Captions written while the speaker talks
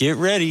Get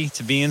ready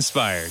to be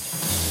inspired.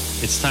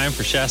 It's time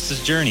for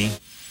Shasta's Journey.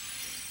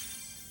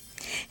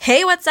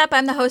 Hey, what's up?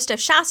 I'm the host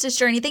of Shasta's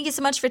Journey. Thank you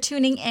so much for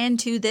tuning in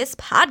to this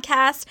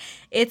podcast.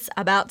 It's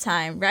about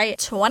time, right?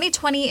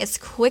 2020 is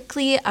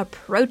quickly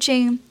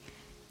approaching.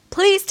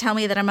 Please tell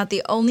me that I'm not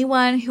the only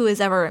one who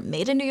has ever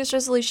made a New Year's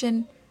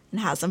resolution and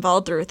hasn't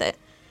followed through with it.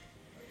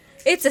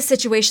 It's a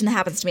situation that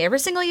happens to me every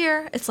single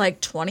year. It's like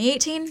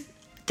 2018.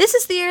 This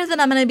is the year that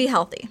I'm going to be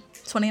healthy.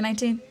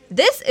 2019.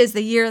 This is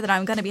the year that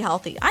I'm going to be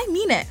healthy. I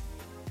mean it.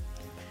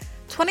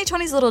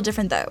 2020 is a little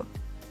different though.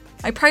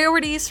 My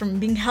priorities from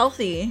being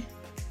healthy,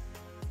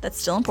 that's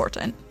still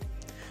important.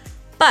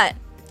 But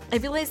I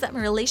realized that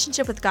my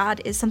relationship with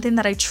God is something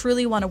that I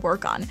truly want to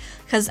work on,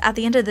 because at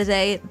the end of the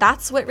day,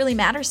 that's what really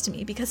matters to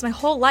me, because my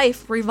whole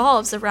life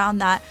revolves around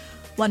that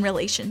one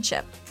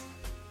relationship.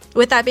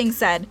 With that being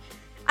said,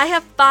 I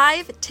have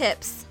 5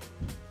 tips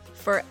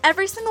for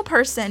every single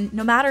person,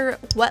 no matter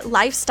what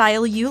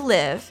lifestyle you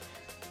live.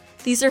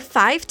 These are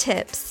 5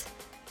 tips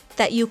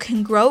that you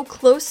can grow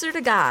closer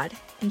to God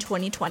in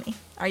 2020.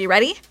 Are you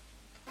ready?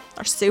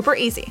 They're super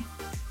easy.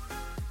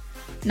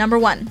 Number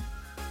 1,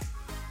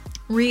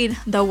 read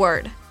the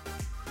Word.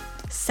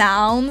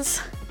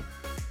 Sounds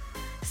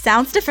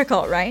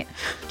difficult, right?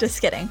 Just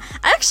kidding.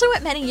 I actually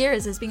went many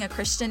years as being a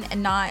Christian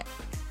and not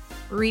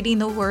reading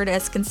the Word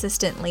as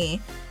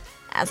consistently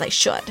as I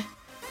should.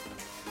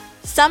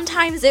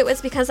 Sometimes it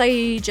was because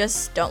I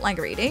just don't like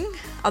reading.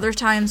 Other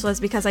times was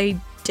because I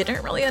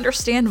didn't really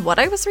understand what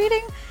I was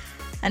reading.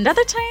 And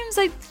other times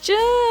I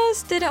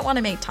just didn't want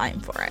to make time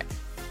for it.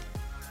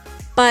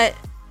 But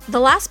the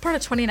last part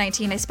of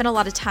 2019, I spent a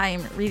lot of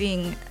time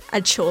reading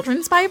a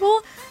children's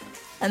Bible.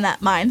 And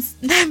that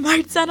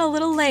might sound a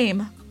little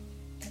lame.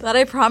 But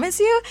I promise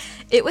you,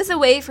 it was a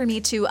way for me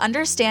to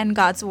understand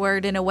God's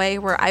Word in a way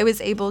where I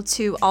was able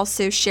to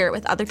also share it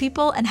with other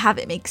people and have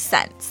it make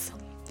sense.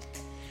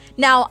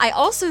 Now, I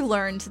also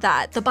learned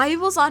that the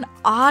Bible's on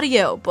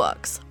audio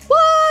books.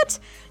 What?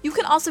 You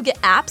can also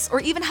get apps or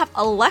even have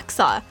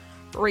Alexa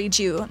read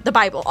you the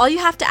Bible. All you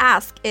have to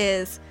ask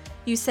is,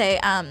 you say,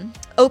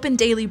 open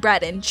Daily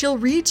Bread, and she'll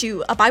read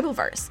you a Bible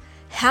verse.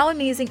 How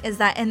amazing is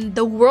that? In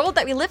the world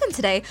that we live in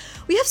today,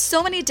 we have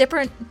so many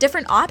different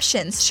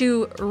options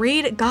to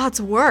read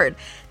God's Word.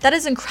 That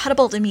is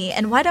incredible to me.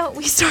 And why don't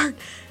we start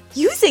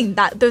using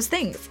those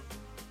things?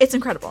 It's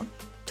incredible.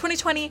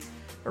 2020,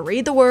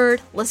 read the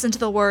Word, listen to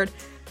the Word,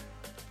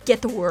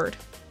 get the Word.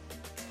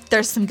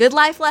 There's some good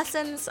life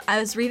lessons. I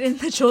was reading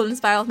the children's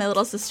Bible with my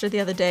little sister the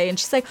other day, and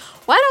she's like,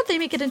 why don't they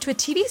make it into a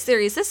TV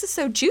series? This is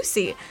so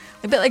juicy.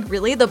 I'd be like,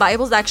 really? The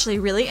Bible's actually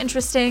really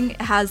interesting.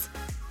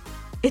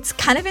 It's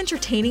kind of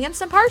entertaining in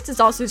some parts.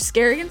 It's also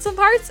scary in some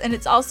parts. And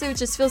it's also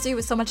just fills you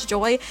with so much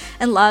joy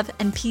and love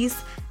and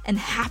peace and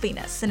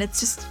happiness. And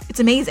it's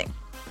amazing.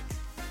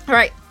 All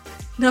right.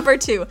 Number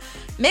 2,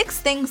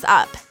 mix things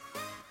up.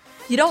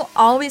 You don't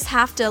always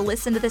have to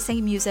listen to the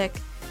same music.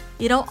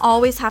 You don't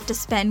always have to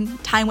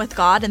spend time with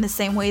God in the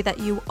same way that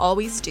you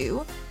always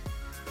do.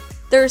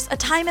 There's a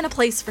time and a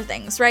place for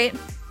things, right?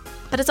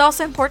 But it's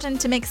also important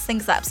to mix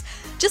things up.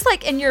 Just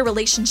like in your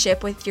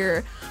relationship with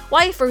your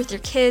wife or with your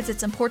kids,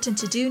 it's important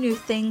to do new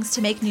things,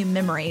 to make new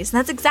memories. And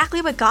that's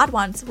exactly what God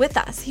wants with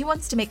us. He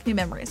wants to make new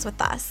memories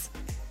with us.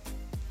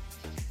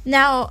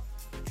 Now,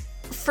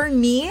 for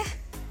me,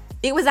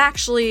 it was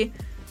actually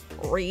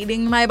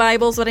reading my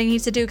Bible is what I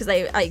need to do, because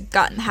I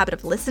got in the habit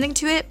of listening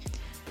to it.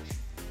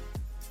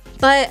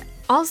 But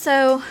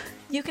also,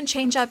 you can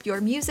change up your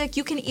music.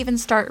 You can even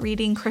start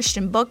reading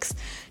Christian books.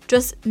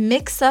 Just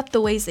mix up the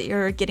ways that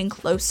you're getting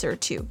closer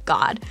to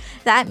God.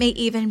 That may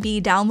even be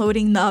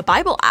downloading the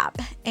Bible app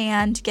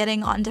and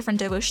getting on different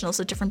devotionals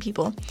with different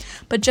people.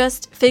 But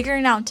just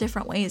figuring out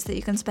different ways that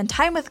you can spend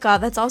time with God,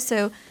 that's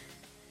also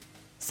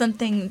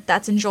something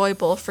that's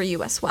enjoyable for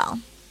you as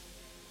well.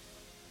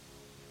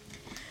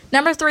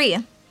 Number 3,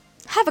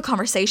 have a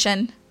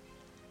conversation.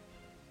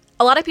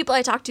 A lot of people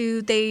I talk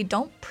to, they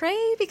don't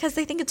pray because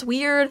they think it's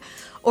weird,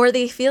 or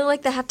they feel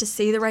like they have to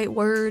say the right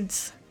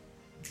words.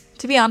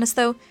 To be honest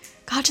though,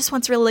 God just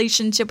wants a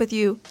relationship with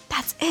you.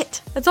 That's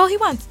it. That's all He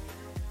wants.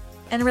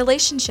 And a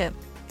relationship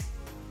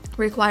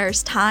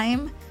requires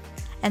time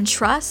and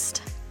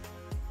trust.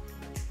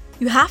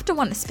 You have to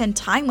want to spend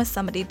time with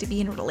somebody to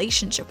be in a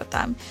relationship with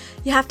them.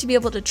 You have to be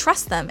able to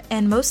trust them.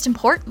 And most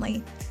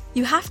importantly,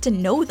 you have to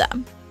know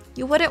them.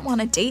 You wouldn't want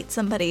to date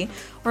somebody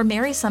or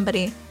marry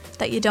somebody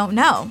that you don't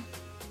know.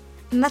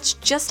 And that's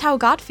just how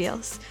God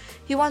feels.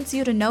 He wants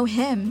you to know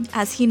Him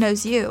as He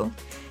knows you.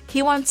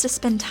 He wants to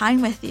spend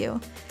time with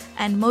you.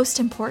 And most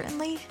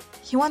importantly,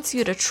 He wants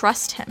you to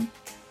trust Him.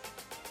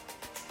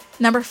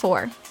 Number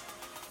 4,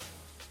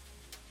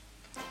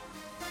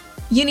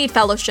 you need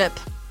fellowship.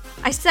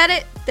 I said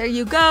it. There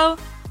you go.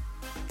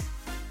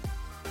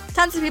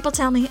 Tons of people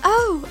tell me,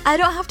 oh, I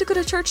don't have to go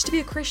to church to be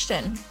a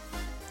Christian.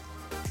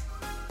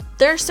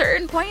 There are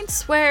certain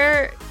points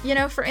where,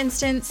 for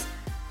instance,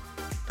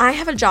 I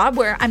have a job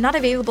where I'm not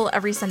available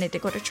every Sunday to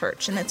go to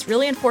church, and it's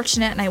really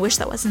unfortunate, and I wish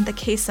that wasn't the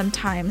case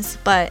sometimes,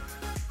 but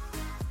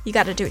you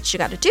got to do what you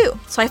got to do.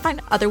 So I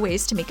find other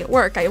ways to make it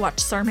work. I watch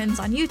sermons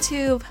on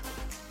YouTube.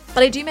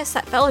 But I do miss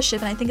that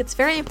fellowship, and I think it's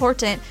very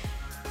important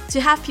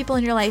to have people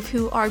in your life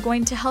who are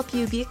going to help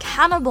you be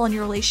accountable in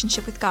your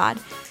relationship with God.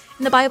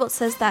 In the Bible, it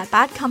says that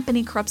bad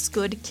company corrupts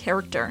good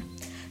character.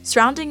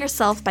 Surrounding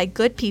yourself by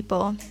good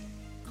people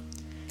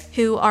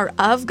who are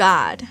of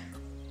God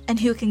and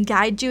who can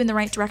guide you in the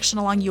right direction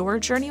along your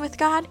journey with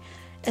God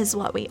is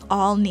what we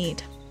all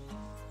need.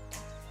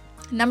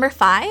 Number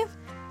 5,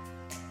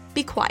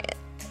 be quiet.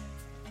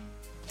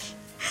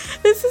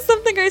 This is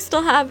something I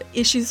still have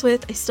issues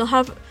with. I still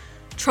have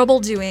trouble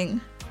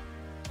doing.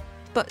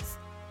 But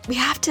we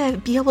have to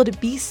be able to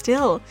be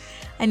still.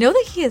 I know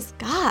that He is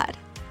God.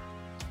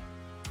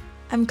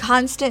 I'm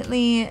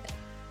constantly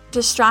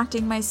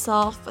distracting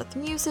myself with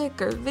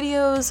music or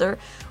videos, or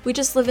we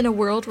just live in a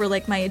world where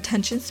like my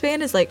attention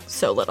span is like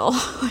so little.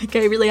 Like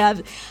I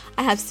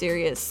have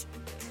serious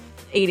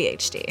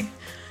ADHD.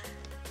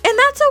 And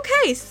that's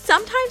okay.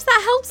 Sometimes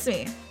that helps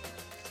me.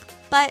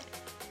 But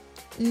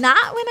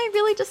not when I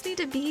really just need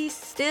to be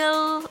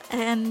still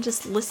and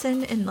just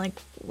listen and like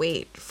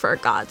wait for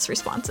God's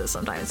responses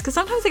sometimes. Because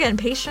sometimes I get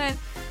impatient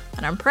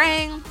when I'm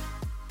praying.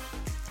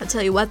 I'll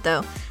tell you what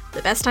though,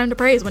 the best time to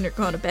pray is when you're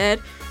going to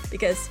bed,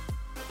 because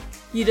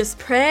you just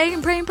pray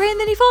and pray and pray and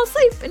then you fall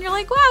asleep and you're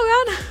like,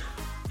 wow, God.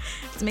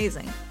 It's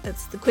amazing.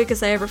 It's the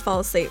quickest I ever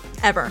fall asleep,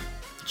 ever.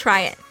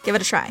 Try it. Give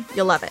it a try.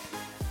 You'll love it.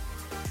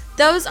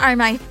 Those are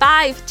my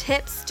 5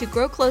 tips to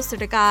grow closer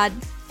to God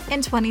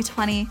in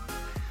 2020.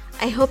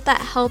 I hope that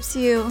helps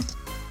you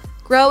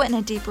grow in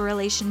a deeper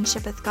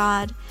relationship with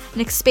God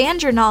and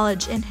expand your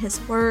knowledge in His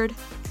Word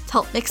to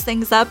help mix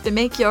things up and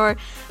make your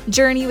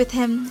journey with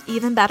Him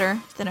even better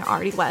than it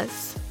already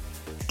was.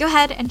 Go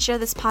ahead and share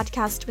this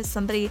podcast with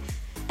somebody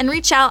and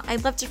reach out.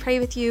 I'd love to pray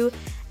with you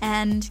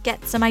and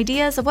get some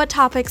ideas of what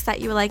topics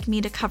that you would like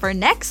me to cover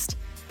next.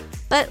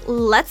 But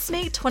let's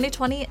make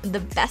 2020 the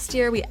best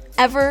year we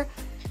ever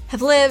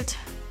have lived.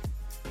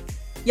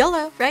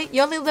 YOLO, right?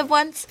 You only live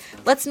once.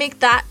 Let's make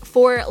that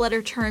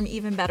 4-letter term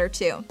even better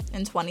too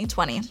in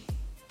 2020.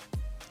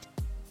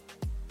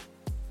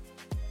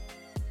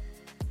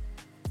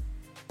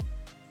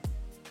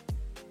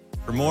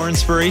 For more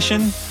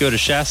inspiration, go to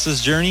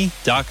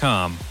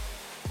shastasjourney.com.